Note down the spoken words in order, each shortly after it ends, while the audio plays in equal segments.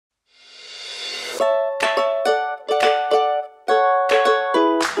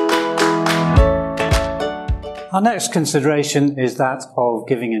Our next consideration is that of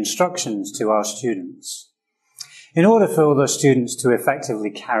giving instructions to our students. In order for the students to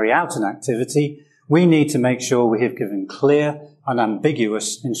effectively carry out an activity, we need to make sure we have given clear and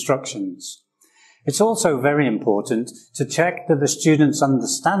ambiguous instructions. It's also very important to check that the students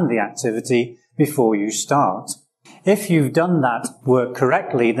understand the activity before you start. If you've done that work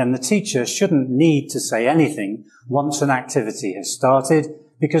correctly, then the teacher shouldn't need to say anything once an activity has started,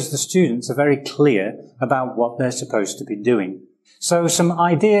 because the students are very clear about what they're supposed to be doing. So some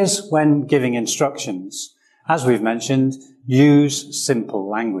ideas when giving instructions. As we've mentioned, use simple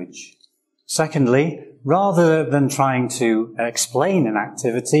language. Secondly, rather than trying to explain an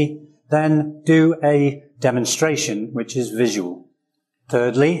activity, then do a demonstration which is visual.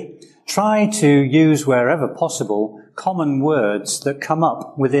 Thirdly, try to use wherever possible common words that come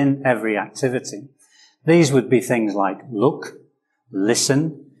up within every activity. These would be things like look,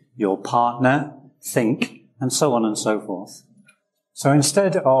 listen, your partner, think, and so on and so forth. So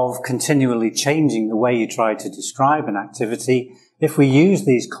instead of continually changing the way you try to describe an activity, if we use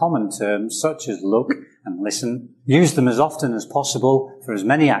these common terms such as look and listen, use them as often as possible for as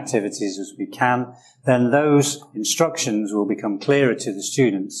many activities as we can, then those instructions will become clearer to the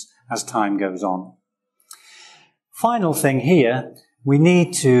students as time goes on. Final thing here, we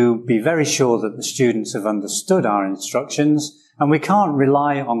need to be very sure that the students have understood our instructions, and we can't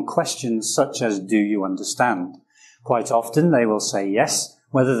rely on questions such as do you understand? Quite often they will say yes,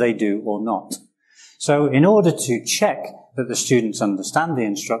 whether they do or not. So in order to check that the students understand the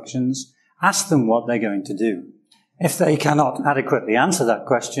instructions, ask them what they're going to do. If they cannot adequately answer that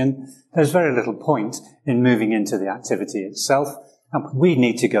question, there's very little point in moving into the activity itself, and we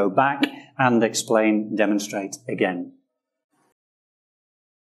need to go back and explain, demonstrate again.